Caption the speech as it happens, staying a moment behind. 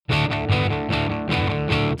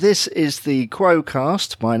This is the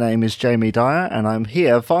Quocast. My name is Jamie Dyer, and I'm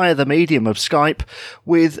here via the medium of Skype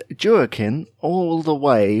with Joakim, all the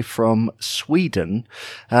way from Sweden,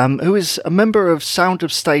 who is a member of Sound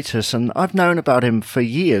of Status, and I've known about him for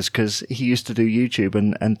years because he used to do YouTube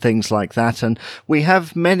and things like that, and we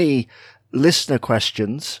have many listener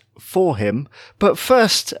questions for him. But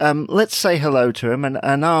first, let's say hello to him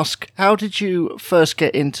and ask, how did you first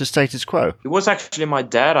get into Status Quo? It was actually my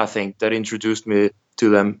dad, I think, that introduced me to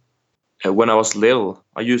them when I was little.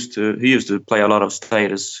 He used to play a lot of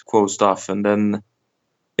Status Quo stuff, and then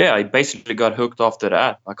I basically got hooked after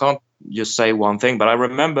that. I can't just say one thing, but I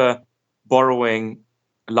remember borrowing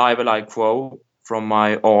Live Alive Quo from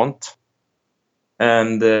my aunt.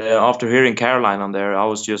 And after hearing Caroline on there, I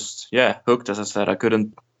was just, hooked, as I said. I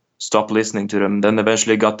couldn't stop listening to them. Then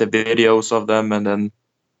eventually got the videos of them and then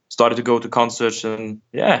started to go to concerts and,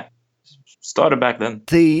 started back then.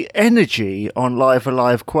 The energy on Live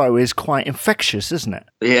Alive Quo is quite infectious, isn't it?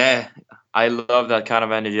 Yeah, I love that kind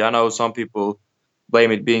of energy. I know some people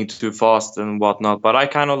blame it being too fast and whatnot, but I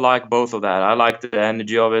kind of like both of that. I like the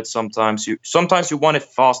energy of it. Sometimes you want it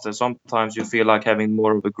faster. Sometimes you feel like having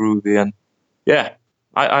more of a groovy and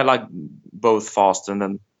I like both fast and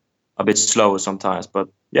then a bit slower sometimes, but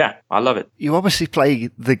I love it. You obviously play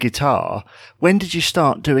the guitar. When did you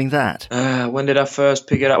start doing that? When did I first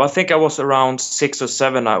pick it up? I think I was around 6 or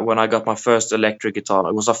 7 when I got my first electric guitar.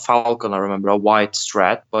 It was a Falcon, I remember, a white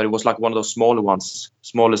Strat, but it was like one of those smaller ones,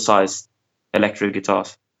 smaller sized electric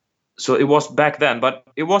guitars. So it was back then, but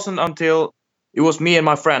it wasn't until it was me and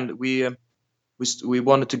my friend. We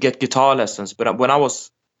wanted to get guitar lessons, but when I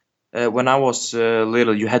was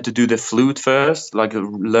little, you had to do the flute first, like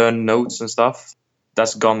learn notes and stuff.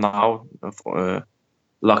 That's gone now,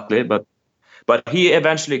 luckily. But he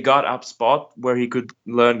eventually got up spot where he could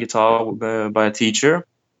learn guitar by a teacher.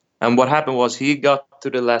 And what happened was he got to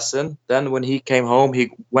the lesson. Then when he came home,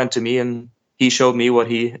 he went to me and he showed me what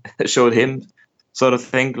he showed him, sort of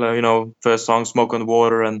thing. Like, first song, Smoke on the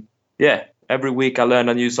Water. And every week I learned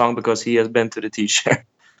a new song because he has been to the teacher.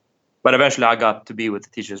 But eventually I got to be with the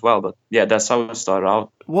teacher as well. But that's how it started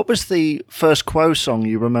out. What was the first Quo song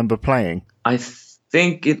you remember playing? I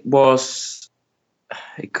think it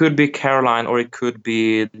could be Caroline, or it could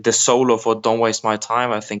be the solo for Don't Waste My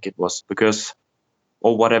Time, I think it was,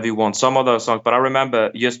 or Whatever You Want, some other songs. But I remember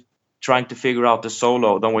just trying to figure out the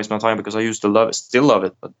solo, Don't Waste My Time, because I used to love it, still love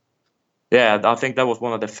it. But I think that was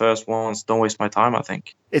one of the first ones, Don't Waste My Time, I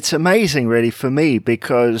think. It's amazing, really, for me,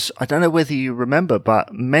 because I don't know whether you remember,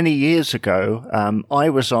 but many years ago, I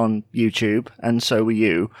was on YouTube, and so were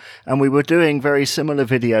you, and we were doing very similar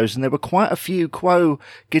videos, and there were quite a few Quo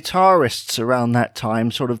guitarists around that time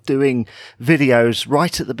sort of doing videos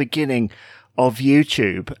right at the beginning of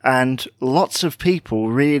YouTube, and lots of people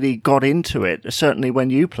really got into it, certainly when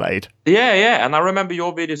you played. Yeah, and I remember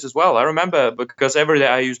your videos as well. I remember because every day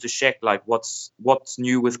I used to check like what's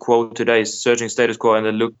new with Quo today, searching Status Quo, and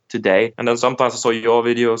then look today. And then sometimes I saw your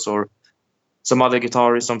videos or some other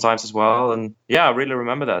guitarists sometimes as well. And I really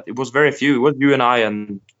remember that. It was very few. It was you and I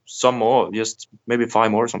and some more, just maybe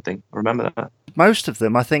 5 more or something. I remember that. Most of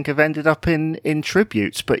them, I think, have ended up in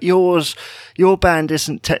tributes, but your band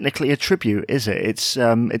isn't technically a tribute, is it?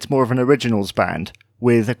 It's more of an originals band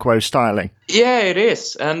with a Quo styling. Yeah, it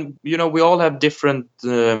is, and we all have different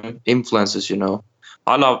influences.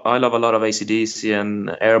 I love a lot of AC/DC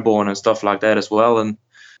and Airborne and stuff like that as well, and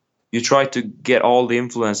you try to get all the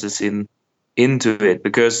influences into it,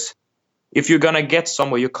 because if you're gonna get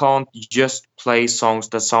somewhere, you can't just play songs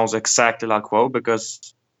that sounds exactly like Quo,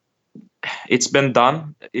 because it's been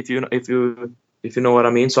done, if you know what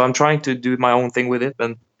I mean. So I'm trying to do my own thing with it,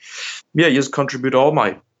 and just contribute all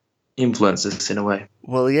my influences in a way.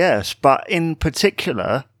 Well, yes, but in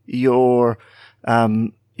particular, your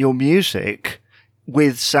music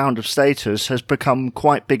with Sound of Status has become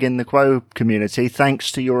quite big in the Quo community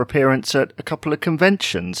thanks to your appearance at a couple of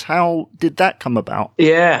conventions. How did that come about?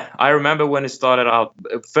 Yeah, I remember when it started out.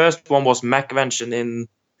 First one was Mac Convention in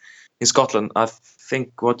Scotland. I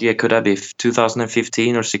think, what year could that be?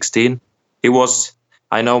 2015 or 16. It was,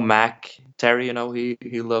 I know Mac, Terry,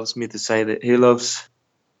 he loves me to say that. He loves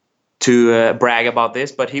to brag about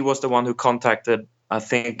this, but he was the one who contacted, I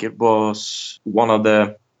think it was one of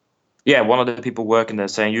the people working there,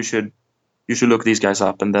 saying you should look these guys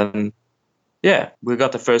up. And then we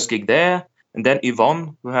got the first gig there, and then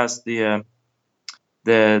Yvonne, who has the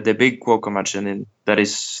big Quo Convention that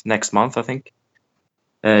is next month, I think.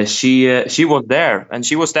 She was there, and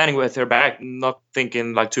she was standing with her back, not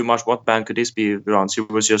thinking like too much what band could this be around. She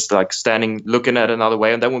was just like standing looking at another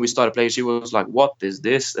way. And then when we started playing, she was like, what is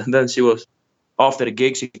this? And then she was, after the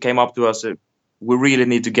gig, she came up to us we really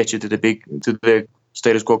need to get you to the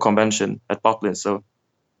Status Quo Convention at Butlin. So,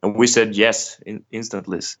 and we said yes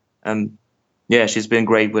instantly. And yeah, she's been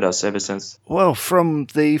great with us ever since. Well, from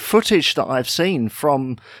the footage that I've seen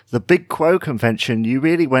from the big Quo Convention, you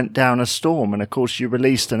really went down a storm. And of course, you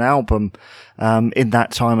released an album in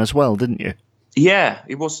that time as well, didn't you? Yeah,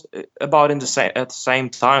 it was about at the same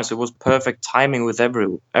time. So it was perfect timing with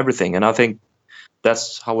everything. And I think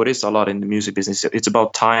that's how it is a lot in the music business. It's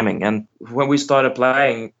about timing. And when we started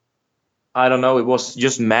playing, I don't know, it was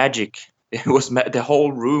just magic. It was the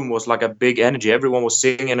whole room was like a big energy. Everyone was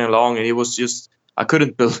singing along, and it was just, I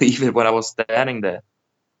couldn't believe it when I was standing there.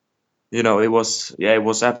 It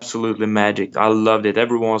was absolutely magic. I loved it.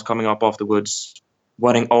 Everyone was coming up afterwards,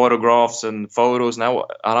 wanting autographs and photos. Now,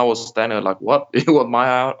 and I was standing there like, what? You want my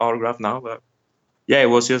autograph now? But yeah, it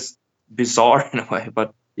was just bizarre in a way.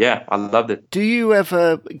 But yeah, I loved it. Do you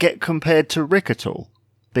ever get compared to Rick at all?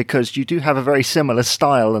 Because you do have a very similar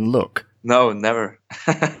style and look. No, never.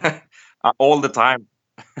 All the time.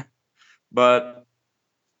 But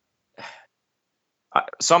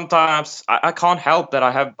sometimes I can't help that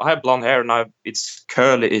I have blonde hair and it's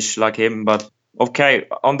curly-ish like him. But okay,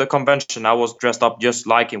 on the convention I was dressed up just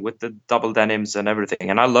like him with the double denims and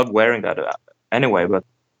everything, and I love wearing that anyway. But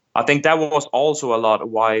I think that was also a lot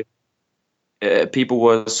why people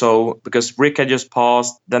were so, because Rick had just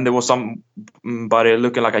passed. Then there was somebody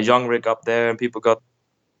looking like a young Rick up there, and people got,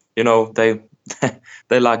 they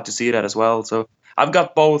they like to see that as well. So I've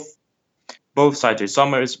got both sides.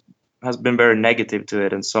 Some has been very negative to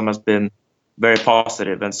it, and some has been very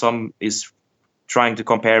positive, and some is trying to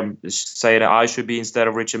compare, say that I should be instead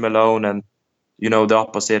of Richie Malone, and the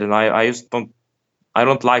opposite. And I just don't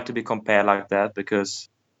like to be compared like that, because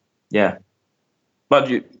yeah.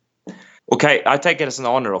 But okay, I take it as an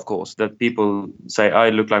honor, of course, that people say I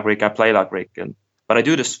look like Rick, I play like Rick, but I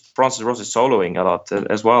do this Francis Rossi soloing a lot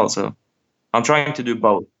as well. So I'm trying to do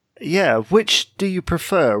both. Yeah, which do you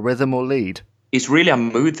prefer, rhythm or lead? It's really a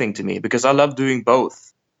mood thing to me, because I love doing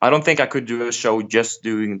both. I don't think I could do a show just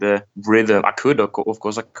doing the rhythm. I could, of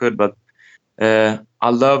course I could, but I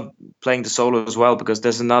love playing the solo as well, because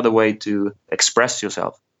there's another way to express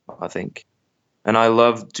yourself, I think. And I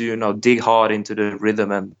love to, dig hard into the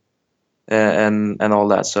rhythm and all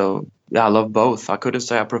that. So yeah, I love both. I couldn't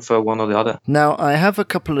say I prefer one or the other. Now, I have a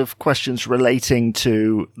couple of questions relating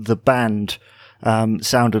to the band,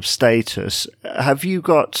 Sound of Status. Have you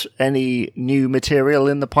got any new material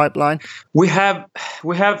in the pipeline? We have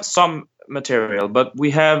some material, but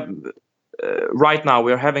we have right now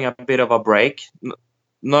we're having a bit of a break.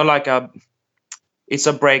 Not like it's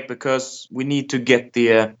a break because we need to get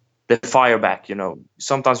the fire back.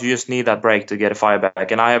 Sometimes you just need that break to get a fire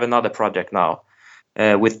back. And I have another project now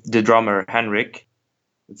with the drummer Henrik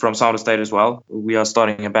from Sound of State as well. We are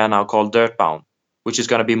starting a band now called Dirtbound, which is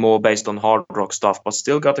going to be more based on hard rock stuff, but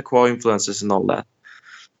still got the Quo influences and all that.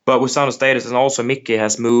 But with Sound of Status, and also Mickey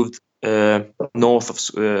has moved a bit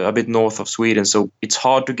north of Sweden, so it's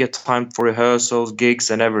hard to get time for rehearsals, gigs,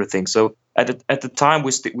 and everything. So at the time,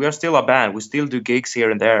 we are still a band. We still do gigs here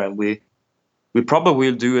and there, and we probably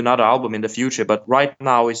will do another album in the future. But right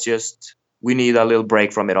now, it's just we need a little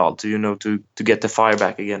break from it all to get the fire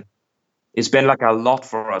back again. It's been like a lot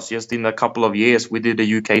for us. Just in a couple of years, we did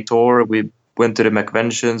a UK tour. We went to the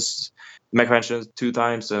conventions 2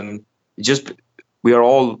 times, and we are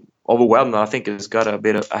all overwhelmed. I think it's got a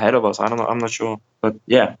bit ahead of us. I don't know. I'm not sure, but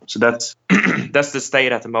yeah. So that's that's the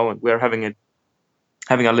state at the moment. We're having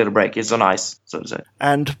a little break. It's on ice, so to say.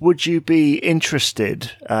 And would you be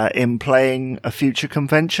interested in playing a future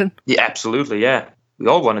convention? Yeah, absolutely. Yeah, we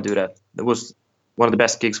all want to do that. It was one of the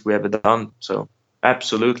best gigs we ever done. So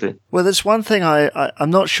absolutely. Well, there's one thing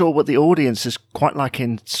I'm not sure what the audience is quite like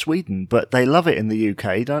in Sweden, but they love it in the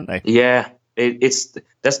UK, don't they? Yeah.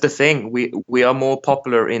 That's the thing. We are more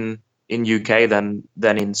popular in UK than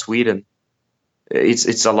in Sweden.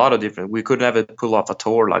 It's a lot of different. We could never pull off a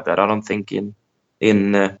tour like that. I don't think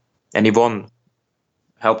and Yvonne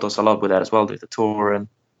helped us a lot with that as well, the tour, and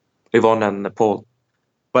Yvonne and Paul.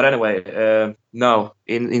 But anyway, no,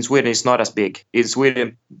 in Sweden it's not as big. In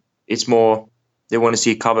Sweden, it's more they want to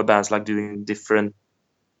see cover bands like doing different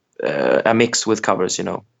a mix with covers,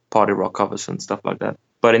 party rock covers and stuff like that.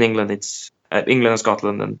 But in England, it's England and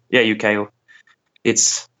Scotland and UK,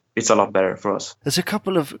 it's a lot better for us. There's a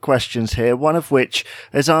couple of questions here, one of which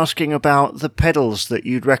is asking about the pedals that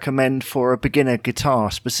you'd recommend for a beginner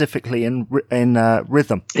guitar, specifically in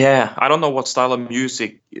rhythm. Yeah, I don't know what style of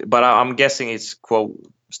music, but I'm guessing it's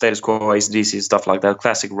Status Quo, AC/DC, stuff like that,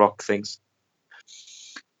 classic rock things.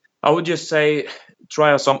 I would just say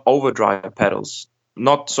try out some overdrive pedals.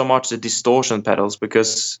 not so much the distortion pedals,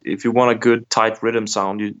 because if you want a good tight rhythm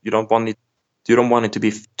sound, you don't want it to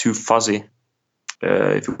be too fuzzy.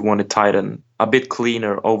 If you want it tight and a bit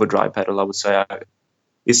cleaner overdrive pedal, I would say.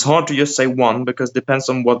 It's hard to just say one, because it depends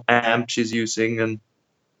on what amp she's using and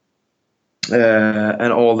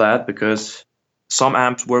all that, because some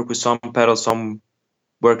amps work with some pedals, some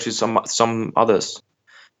works with some others.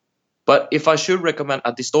 But if I should recommend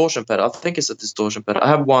a distortion pedal, I think it's a distortion pedal. I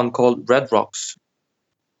have one called Red Rocks.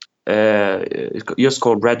 It's just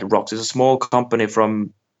called Red Rocks. It's a small company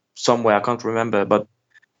from somewhere, I can't remember, but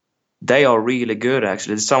they are really good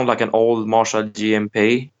actually. They sound like an old Marshall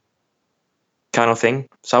GMP kind of thing.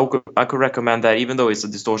 So I could recommend that, even though it's a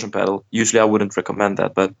distortion pedal. Usually I wouldn't recommend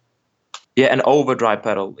that, but yeah, an overdrive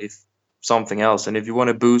pedal is something else. And if you want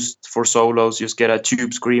to boost for solos, just get a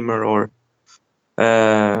tube screamer or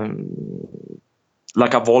um,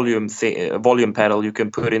 like a volume pedal you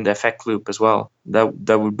can put in the effect loop as well.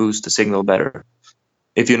 That would boost the signal better.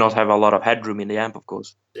 If you not have a lot of headroom in the amp, of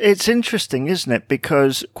course. It's interesting, isn't it?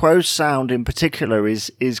 Because Quo's sound in particular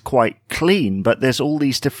is quite clean, but there's all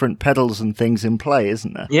these different pedals and things in play,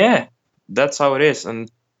 isn't there? Yeah, that's how it is.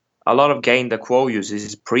 And a lot of gain the Quo uses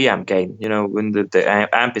is preamp gain. When the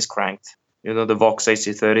amp is cranked. The Vox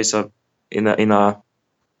AC30s are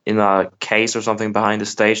in a case or something behind the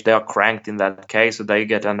stage. They are cranked in that case, so they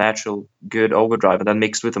get a natural good overdrive. And then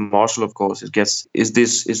mixed with the Marshall, of course,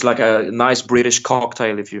 it's like a nice British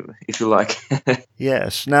cocktail, if you like.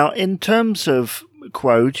 Yes. Now, in terms of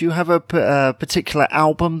Quo, do you have a particular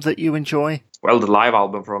album that you enjoy? Well, the live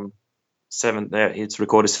album from it's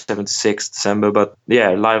recorded 76 December, but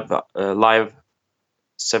yeah, live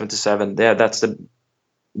 77. Yeah, that's the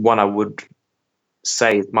one I would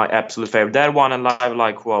say my absolute favorite. That one and Live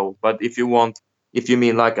Like Quo. But if you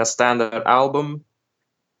mean like a standard album,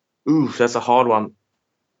 that's a hard one.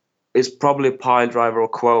 It's probably Pile Driver or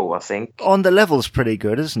Quo, I think. On the Level's pretty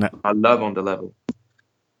good, isn't it? I love On the Level.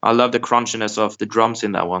 I love the crunchiness of the drums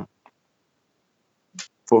in that one.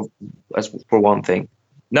 For one thing.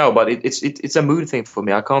 No, but it's a mood thing for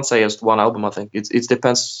me. I can't say just one album. I think it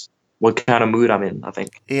depends what kind of mood I'm in, I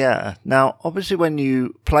think. Yeah. Now, obviously, when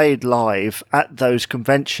you played live at those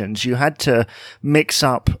conventions, you had to mix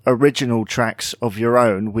up original tracks of your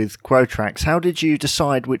own with Quo tracks. How did you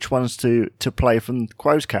decide which ones to play from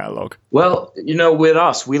Quo's catalogue? Well, with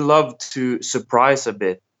us, we love to surprise a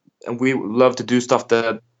bit, and we love to do stuff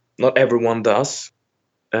that not everyone does.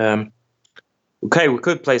 Okay, we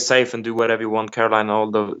could play safe and do whatever you want, Caroline,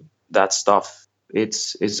 all that stuff. We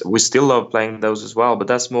still love playing those as well, but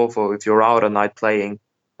that's more for if you're out at night playing,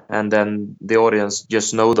 and then the audience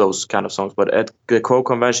just know those kind of songs. But at the Quo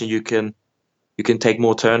Convention, you can take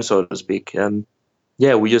more turns, so to speak. And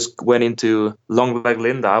yeah, we just went into Long Leg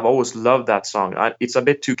Linda. I've always loved that song. It's a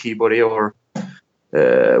bit too keyboardy or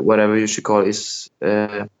whatever you should call it.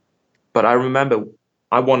 But I remember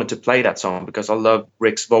I wanted to play that song because I love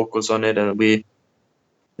Rick's vocals on it, and we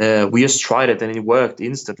just tried it and it worked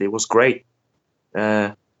instantly. It was great.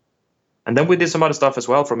 And then we did some other stuff as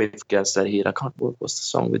well from If Against That Heat. I can't. What was the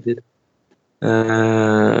song we did?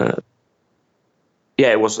 Yeah,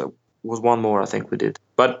 it was one more I think we did.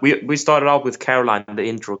 But we started out with Caroline, the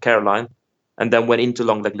intro Caroline, and then went into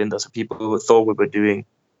Long Leg Linda. So people thought we were doing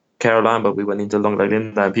Caroline, but we went into Long Leg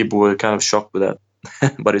Linda, and people were kind of shocked with that.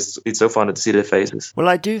 But it's so fun to see their faces. Well,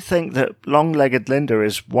 I do think that Long-Legged Linda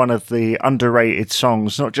is one of the underrated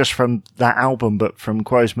songs, not just from that album, but from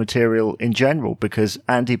Quo's material in general, because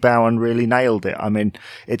Andy Bowen really nailed it. I mean,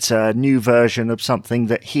 it's a new version of something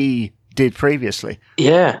that he did previously.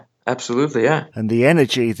 Yeah, absolutely, yeah. And the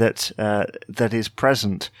energy that is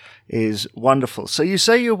present is wonderful. So you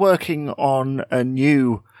say you're working on a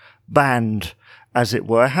new band, as it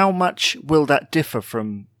were. How much will that differ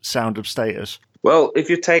from Sound of Status? Well, if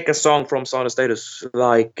you take a song from Sound of Status,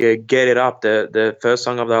 like Get It Up, the first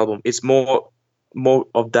song of the album, it's more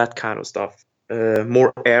of that kind of stuff.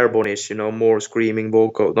 More airborne-ish, more screaming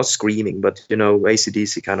vocal. Not screaming, but,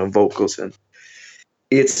 AC/DC kind of vocals. And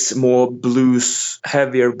it's more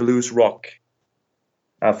heavier blues rock,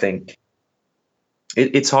 I think.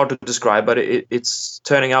 It's hard to describe, but it's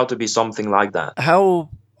turning out to be something like that. How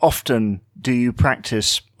often do you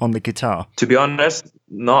practice on the guitar? To be honest,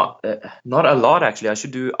 not a lot actually. I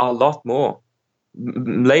should do a lot more.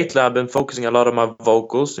 Lately, I've been focusing a lot on my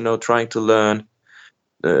vocals. Trying to learn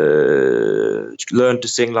to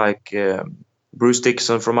sing like Bruce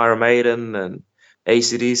Dickinson from Iron Maiden and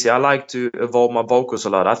AC/DC. I like to evolve my vocals a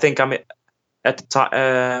lot. I think I'm at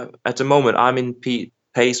the moment I'm in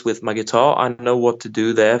pace with my guitar. I know what to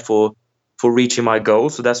do there for reaching my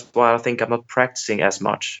goals. So that's why I think I'm not practicing as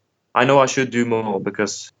much. I know I should do more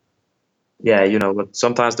because yeah, but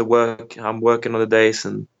sometimes I'm working on the days,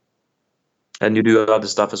 and you do other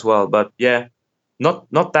stuff as well. But yeah,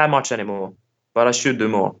 not that much anymore. But I should do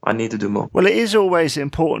more. I need to do more. Well, it is always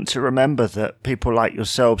important to remember that people like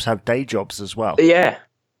yourselves have day jobs as well. Yeah,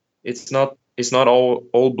 it's not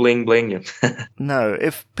all bling bling. No,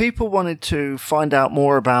 if people wanted to find out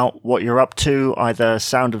more about what you're up to, either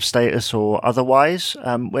Sound of Status or otherwise,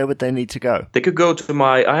 where would they need to go? They could go to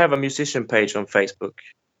I have a musician page on Facebook.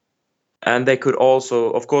 And they could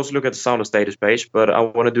also, of course, look at the Sound of Status page, but I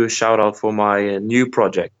want to do a shout out for my new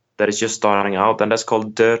project that is just starting out, and that's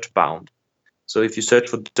called Dirtbound. So if you search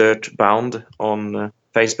for Dirtbound on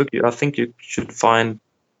Facebook, I think you should find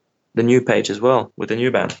the new page as well with the new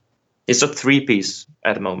band. It's a 3-piece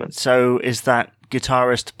at the moment. So is that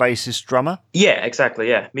guitarist, bassist, drummer? Yeah, exactly.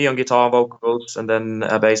 Yeah, me on guitar and vocals, and then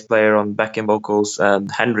a bass player on backing vocals, and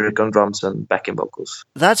Henrik on drums and backing vocals.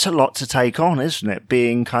 That's a lot to take on, isn't it?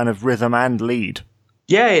 Being kind of rhythm and lead.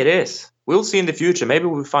 Yeah, it is. We'll see in the future. Maybe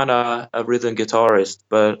we'll find a rhythm guitarist,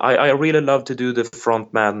 but I really love to do the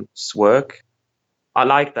frontman's work. I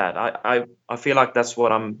like that. I feel like that's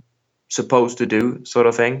what I'm supposed to do, sort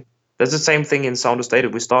of thing. That's the same thing in Sound of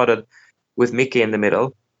Status. We started with Mickey in the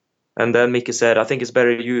middle, and then Mickey said, "I think it's better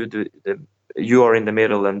you are in the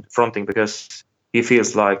middle and fronting," because he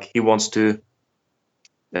feels like he wants to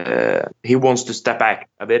step back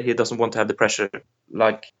a bit. He doesn't want to have the pressure.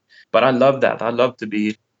 But I love that. I love to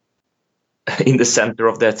be in the center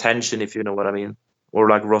of the attention, if you know what I mean. Or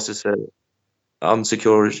like Rossi said,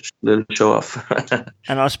 unsecure little show off.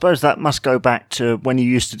 And I suppose that must go back to when you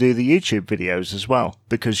used to do the YouTube videos as well,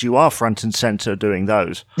 because you are front and center doing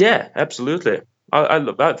those. Yeah, absolutely. I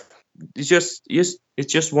love that. It's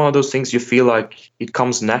just one of those things you feel like it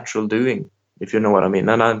comes natural doing, if you know what I mean.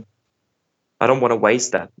 And I don't want to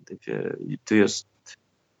waste that. If you just,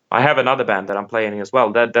 I have another band that I'm playing in as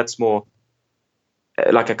well. That's more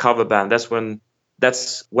like a cover band. That's when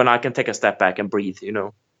I can take a step back and breathe,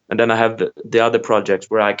 And then I have the other projects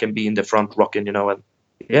where I can be in the front rocking, and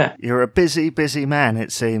yeah. You're a busy man,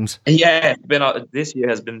 it seems. Yeah, this year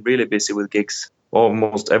has been really busy with gigs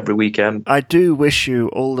almost every weekend. I do wish you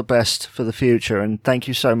all the best for the future, and thank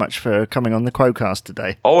you so much for coming on the Quocast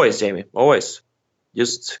today. Always, Jamie, always.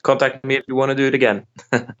 Just contact me if you want to do it again.